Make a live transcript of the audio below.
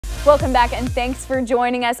Welcome back and thanks for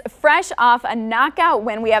joining us. Fresh off a knockout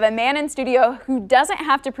win, we have a man in studio who doesn't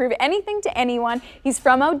have to prove anything to anyone. He's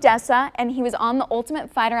from Odessa and he was on The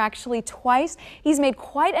Ultimate Fighter actually twice. He's made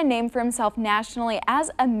quite a name for himself nationally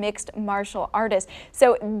as a mixed martial artist.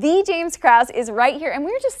 So the James Krause is right here and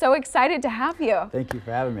we're just so excited to have you. Thank you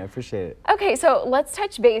for having me, I appreciate it. Okay, so let's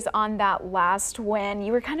touch base on that last win.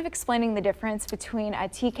 You were kind of explaining the difference between a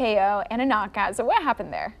TKO and a knockout. So what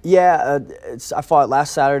happened there? Yeah, I fought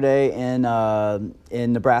last Saturday in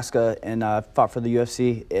Nebraska and fought for the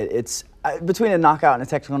UFC. Between a knockout and a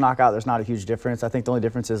technical knockout, there's not a huge difference. I think the only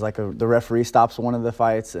difference is like the referee stops one of the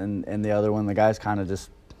fights and the other one, the guy's kind of just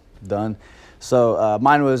done. So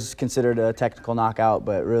mine was considered a technical knockout,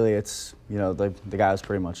 but really it's, you know, the guy was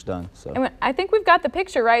pretty much done. So I think we've got the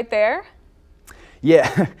picture right there.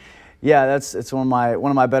 Yeah. Yeah, it's one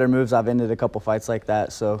of my better moves. I've ended a couple fights like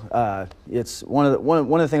that, so it's one of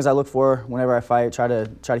the things I look for whenever I fight. Try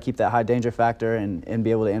to keep that high danger factor and be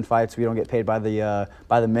able to end fights. We don't get paid by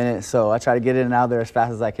the minute, so I try to get in and out there as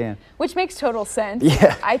fast as I can. Which makes total sense.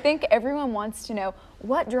 Yeah. I think everyone wants to know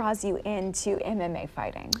what draws you into MMA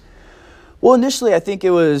fighting. Well, initially I think it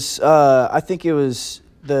was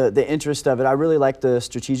the interest of it. I really like the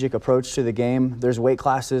strategic approach to the game. There's weight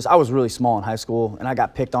classes. I was really small in high school and I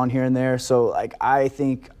got picked on here and there. So like I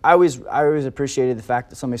always appreciated the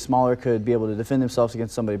fact that somebody smaller could be able to defend themselves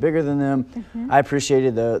against somebody bigger than them. I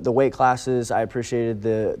appreciated the weight classes. I appreciated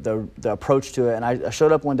the approach to it. And I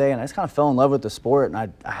showed up one day and I just kind of fell in love with the sport, and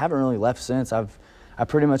I haven't really left since. I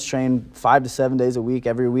pretty much train 5 to 7 days a week,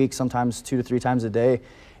 every week, sometimes 2 to 3 times a day.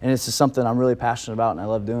 And it's just something I'm really passionate about and I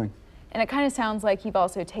love doing. And it kind of sounds like you've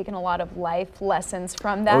also taken a lot of life lessons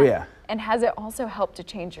from that. Oh, yeah. And has it also helped to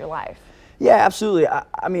change your life? Yeah, absolutely.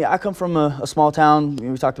 I mean, I come from a small town.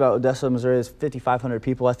 We talked about Odessa, Missouri. There's 5,500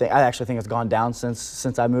 people. I actually think it's gone down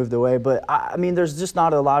since I moved away. But I mean, there's just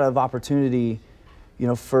not a lot of opportunity, you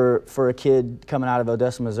know, for a kid coming out of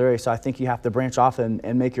Odessa, Missouri. So I think you have to branch off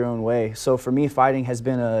and make your own way. So for me, fighting has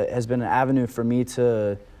been an avenue for me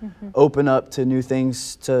to open up to new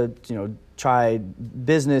things, to, you know, try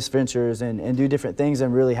business ventures and do different things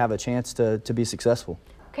and really have a chance to be successful.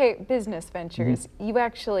 Okay, business ventures. You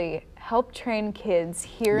actually help train kids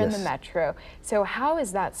here in the metro. So how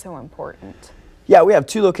is that so important? Yeah, we have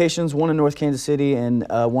 2 locations, one in North Kansas City and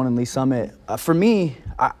one in Lee Summit. For me,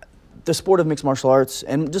 the sport of mixed martial arts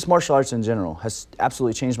and just martial arts in general has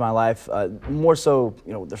absolutely changed my life. More so,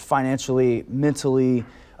 you know, financially, mentally,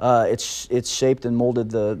 it's shaped and molded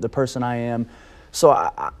the person I am. So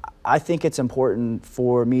I think it's important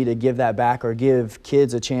for me to give that back, or give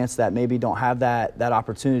kids a chance that maybe don't have that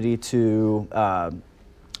opportunity to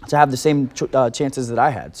have the same chances that I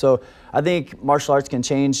had. So I think martial arts can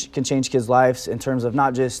change kids' lives in terms of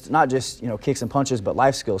not just you know, kicks and punches, but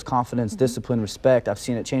life skills, confidence, discipline, respect. I've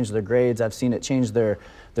seen it change their grades. I've seen it change their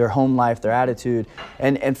home life, their attitude.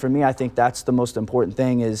 And for me, I think that's the most important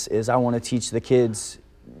thing. Is I want to teach the kids.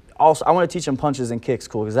 Also, I want to teach them punches and kicks,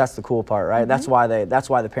 cool, because that's the cool part, right? That's why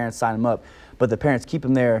the parents sign them up, but the parents keep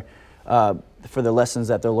them there for the lessons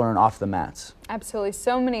that they'll learn off the mats. Absolutely,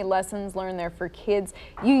 so many lessons learned there for kids.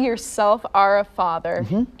 You yourself are a father,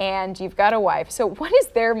 and you've got a wife. So what is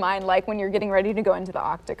their mind like when you're getting ready to go into the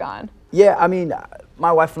octagon? Yeah, I mean,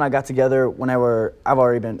 my wife and I got together whenever I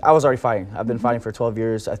was already fighting. I've been fighting for 12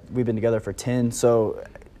 years. We've been together for 10, so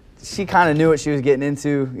she kind of knew what she was getting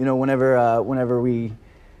into, you know, whenever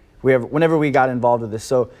we got involved with this.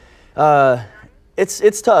 So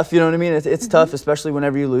it's tough, you know what I mean? It's tough, especially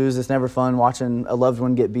whenever you lose. It's never fun watching a loved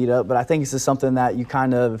one get beat up, but I think it's just something that you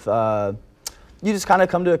kind of you just kind of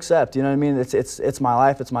come to accept, you know what I mean? It's my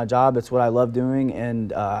life, it's my job, it's what I love doing,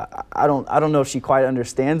 and I don't know if she quite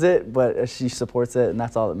understands it, but she supports it, and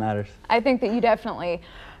that's all that matters. I think that you definitely,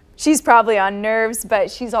 she's probably on nerves,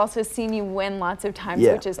 but she's also seen you win lots of times,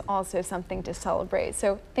 which is also something to celebrate.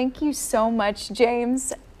 So thank you so much,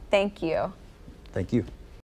 James. Thank you. Thank you.